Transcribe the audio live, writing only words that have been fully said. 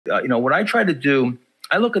what I try to do,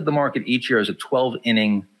 I look at the market each year as a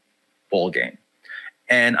 12-inning ball game.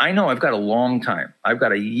 And I know I've got a long time. I've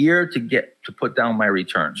got a year to put down my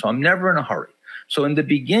return. So I'm never in a hurry. So in the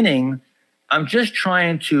beginning, I'm just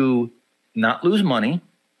trying to not lose money,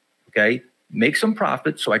 okay? Make some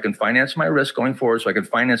profits so I can finance my risk going forward, so I can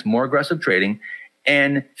finance more aggressive trading,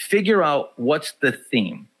 and figure out what's the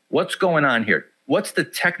theme. What's going on here? What's the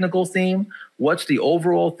technical theme? What's the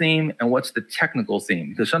overall theme? And what's the technical theme?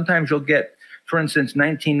 Because sometimes you'll get, for instance,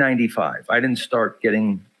 1995. I didn't start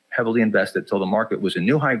getting heavily invested till the market was in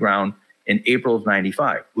new high ground in April of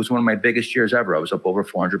 95. It was one of my biggest years ever. I was up over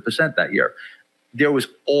 400% that year. There was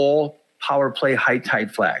all power play high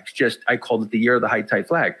tide flags. I called it the year of the high tide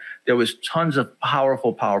flag. There was tons of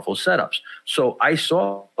powerful setups. So I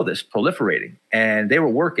saw this proliferating and they were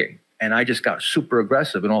working. And I just got super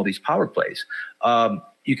aggressive in all these power plays.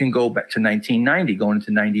 You can go back to 1990, going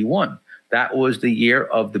into 91. That was the year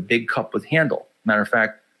of the big cup with handle. Matter of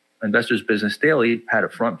fact, Investors Business Daily had a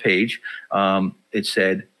front page. It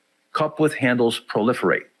said, "Cup with handles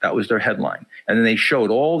proliferate." That was their headline. And then they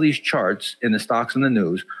showed all these charts in the stocks and the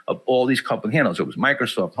news of all these cup with handles. It was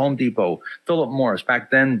Microsoft, Home Depot, Philip Morris. Back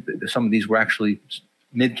then, some of these were actually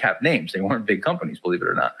mid-cap names. They weren't big companies, believe it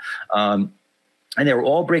or not. And they were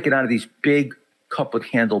all breaking out of these big cup with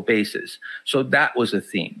handle bases. So that was a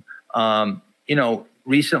theme.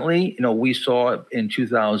 Recently, we saw in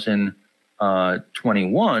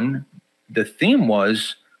 2021, the theme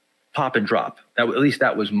was pop and drop. At least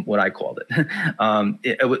that was what I called it.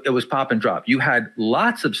 It was pop and drop. You had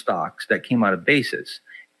lots of stocks that came out of bases,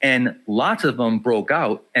 and lots of them broke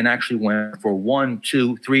out and actually went for 1,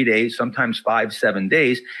 2, 3 days, sometimes 5, 7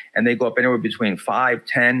 days, and they go up anywhere between 5,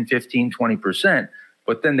 10, 15, 20%,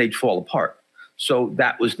 but then they'd fall apart. So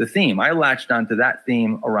that was the theme. I latched onto that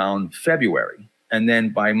theme around February. And then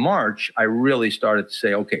by March, I really started to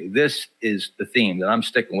say, okay, this is the theme that I'm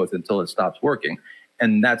sticking with until it stops working.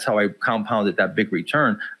 And that's how I compounded that big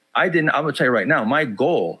return. I'm going to tell you right now, my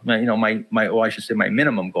goal, my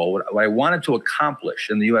minimum goal, what I wanted to accomplish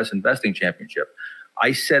in the U.S. Investing Championship,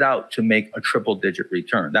 I set out to make a triple-digit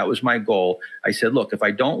return. That was my goal. I said, look, if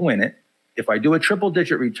I don't win it, if I do a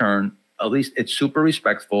triple-digit return, at least it's super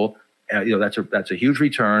respectful. That's a huge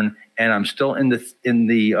return, and I'm still in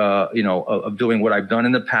the of doing what I've done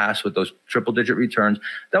in the past with those triple-digit returns.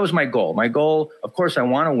 That was my goal. My goal, of course, I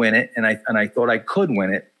want to win it, and I thought I could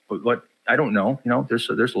win it, but I don't know. There's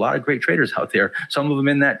a lot of great traders out there. Some of them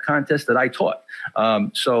in that contest that I taught.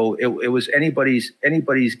 So it was anybody's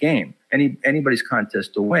game, anybody's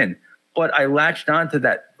contest to win. But I latched onto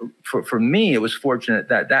that. For me, it was fortunate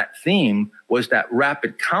that theme was that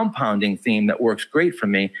rapid compounding theme that works great for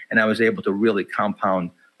me, and I was able to really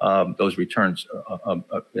compound those returns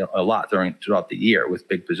a lot throughout the year with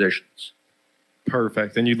big positions.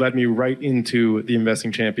 Perfect. And you led me right into the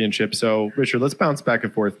Investing Championship. So, Richard, let's bounce back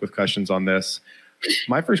and forth with questions on this.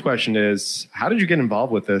 My first question is, how did you get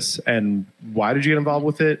involved with this, and why did you get involved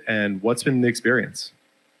with it, and what's been the experience?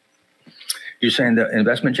 You're saying the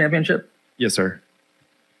Investment Championship? Yes, sir.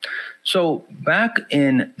 So back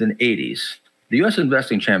in the 80s, the U.S.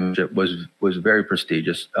 Investing Championship was very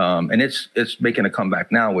prestigious, and it's making a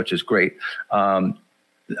comeback now, which is great.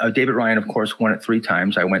 David Ryan, of course, won it 3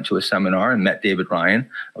 times. I went to a seminar and met David Ryan.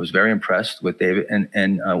 I was very impressed with David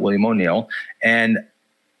and William O'Neill, and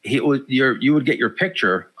you would get your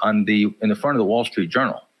picture in the front of the Wall Street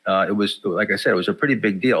Journal. It was, like I said, it was a pretty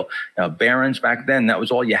big deal. Barron's back then, that was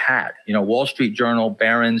all you had. Wall Street Journal,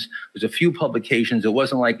 Barron's, there's a few publications. It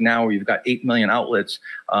wasn't like now where you've got 8 million outlets.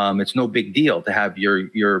 It's no big deal to have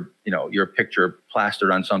your picture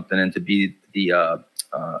plastered on something and to be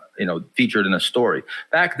featured in a story.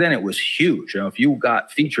 Back then, it was huge. If you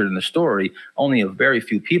got featured in the story, only a very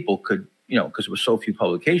few people could. Because there were so few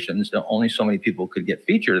publications, only so many people could get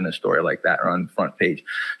featured in a story like that or on the front page.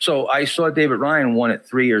 So I saw David Ryan won it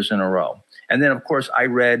 3 years in a row. And then, of course, I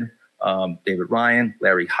read David Ryan,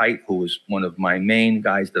 Larry Hite, who was one of my main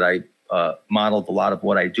guys that I modeled a lot of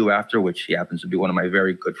what I do after, which he happens to be one of my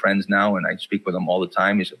very good friends now, and I speak with him all the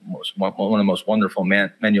time. He's one of the most wonderful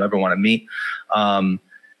men you ever want to meet.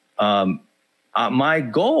 My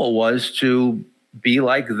goal was to be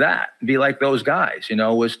like that, be like those guys,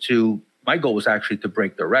 my goal was actually to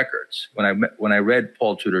break their records. When I read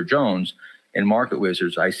Paul Tudor Jones in Market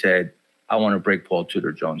Wizards, I said, I want to break Paul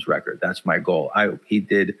Tudor Jones' record. That's my goal. He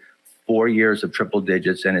did 4 years of triple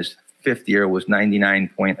digits, and his 5th year was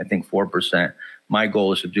 99.4%. My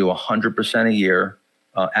goal is to do 100% a year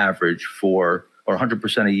average or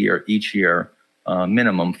 100% a year each year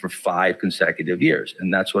minimum for 5 consecutive years.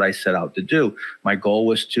 And that's what I set out to do. My goal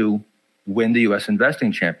was to win the U.S.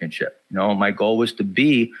 Investing Championship. You know, my goal was to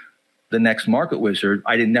be the next Market Wizard.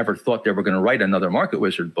 I never thought they were going to write another Market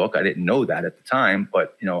Wizard book. I didn't know that at the time,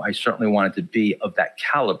 but, you know, I certainly wanted to be of that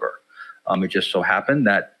caliber. It just so happened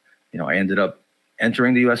that, you know, I ended up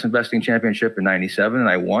entering the U.S. Investing Championship in '97 and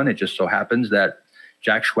I won. It just so happens that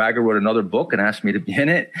Jack Schwager wrote another book and asked me to be in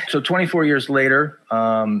it. So 24 years later,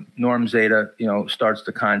 Norm Zeta, you know, starts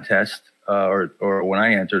the contest, or when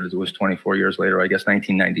I entered, it was 24 years later, I guess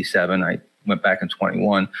 1997. I went back in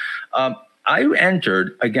 21. I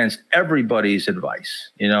entered against everybody's advice.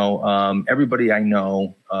 You know, everybody I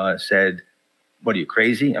know said, "What are you,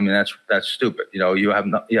 crazy? I mean, that's stupid. You know, you have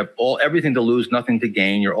everything to lose, nothing to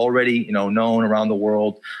gain. You're already, you know, known around the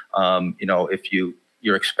world. You know, if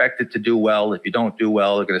you're expected to do well. If you don't do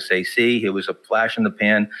well, they're going to say, see, it was a flash in the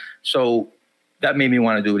pan." So that made me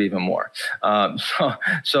want to do it even more.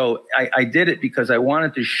 So I did it because I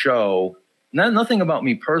wanted to show nothing about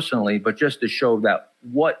me personally, but just to show that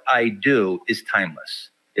what I do is timeless.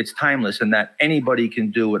 It's timeless, and that anybody can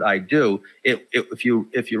do what I do. If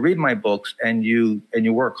you read my books and you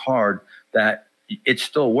work hard, that it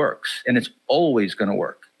still works, and it's always going to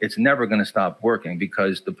work. It's never going to stop working,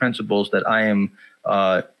 because the principles that I am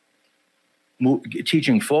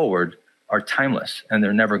teaching forward are timeless, and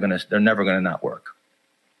they're never going to not work.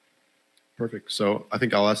 Perfect. So I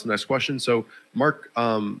think I'll ask the next question. So Mark,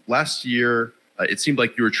 last year, it seemed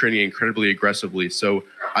like you were training incredibly aggressively. So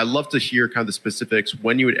I'd love to hear kind of the specifics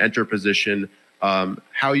when you would enter a position,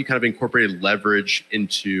 how you kind of incorporated leverage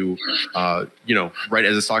into, you know, right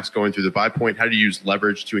as the stock's going through the buy point, how do you use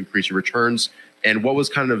leverage to increase your returns? And what was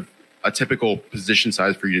kind of a typical position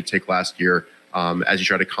size for you to take last year as you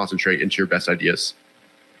try to concentrate into your best ideas?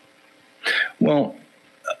 Well,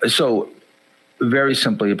 so very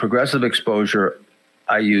simply, progressive exposure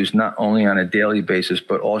I use not only on a daily basis,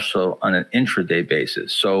 but also on an intraday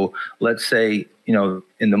basis. So let's say, you know,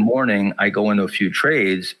 in the morning, I go into a few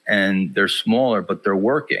trades and they're smaller, but they're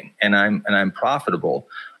working, and I'm profitable.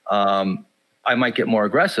 I might get more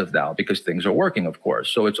aggressive now because things are working, of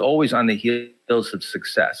course. So it's always on the heels of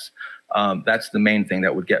success. That's the main thing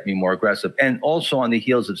that would get me more aggressive. And also on the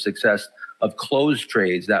heels of success of closed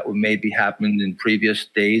trades that would maybe happen in previous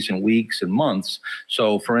days and weeks and months.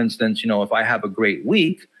 So for instance, you know, if I have a great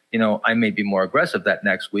week, you know, I may be more aggressive that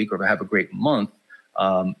next week. Or if I have a great month,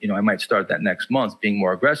 you know, I might start that next month being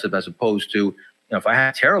more aggressive, as opposed to, you know, if I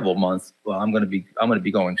had a terrible month, well, I'm going to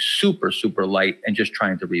be going super, super light and just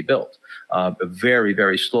trying to rebuild very,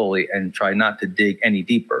 very slowly and try not to dig any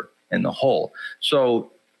deeper in the hole.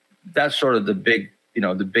 So that's sort of the big, you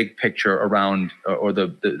know, the big picture around, or the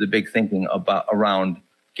big thinking around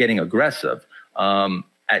getting aggressive.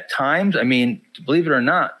 At times, I mean, believe it or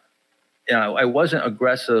not, you know, I wasn't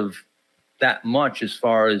aggressive that much as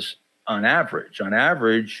far as on average. On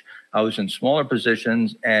average, I was in smaller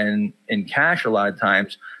positions and in cash a lot of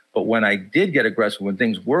times. But when I did get aggressive, when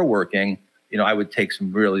things were working, you know, I would take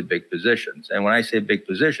some really big positions. And when I say big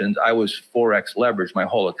positions, I was 4x leverage my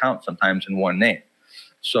whole account sometimes in one name.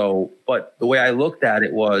 So, but the way I looked at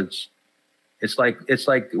it was, it's like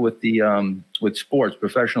with the with sports,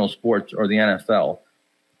 professional sports, or the NFL.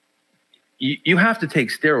 You have to take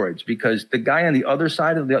steroids, because the guy on the other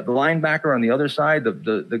side of the linebacker on the other side,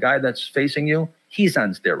 the guy that's facing you, he's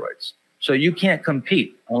on steroids. So you can't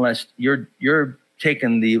compete unless you're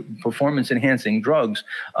taking the performance enhancing drugs,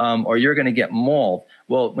 or you're going to get mauled.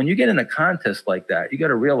 Well, when you get in a contest like that, you got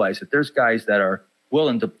to realize that there's guys that are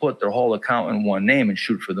willing to put their whole account in one name and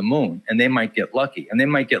shoot for the moon, and they might get lucky. And they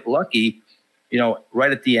might get lucky, you know,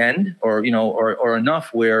 right at the end, or, you know, or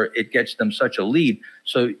enough where it gets them such a lead.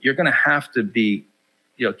 So you're going to have to be,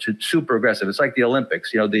 you know, super aggressive. It's like the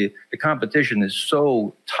Olympics. You know, the competition is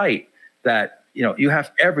so tight that, you know,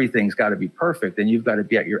 everything's got to be perfect, and you've got to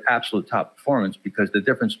be at your absolute top performance, because the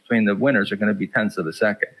difference between the winners are going to be tenths of a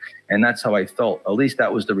second. And that's how I felt. At least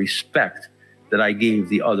that was the respect that I gave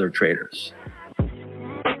the other traders.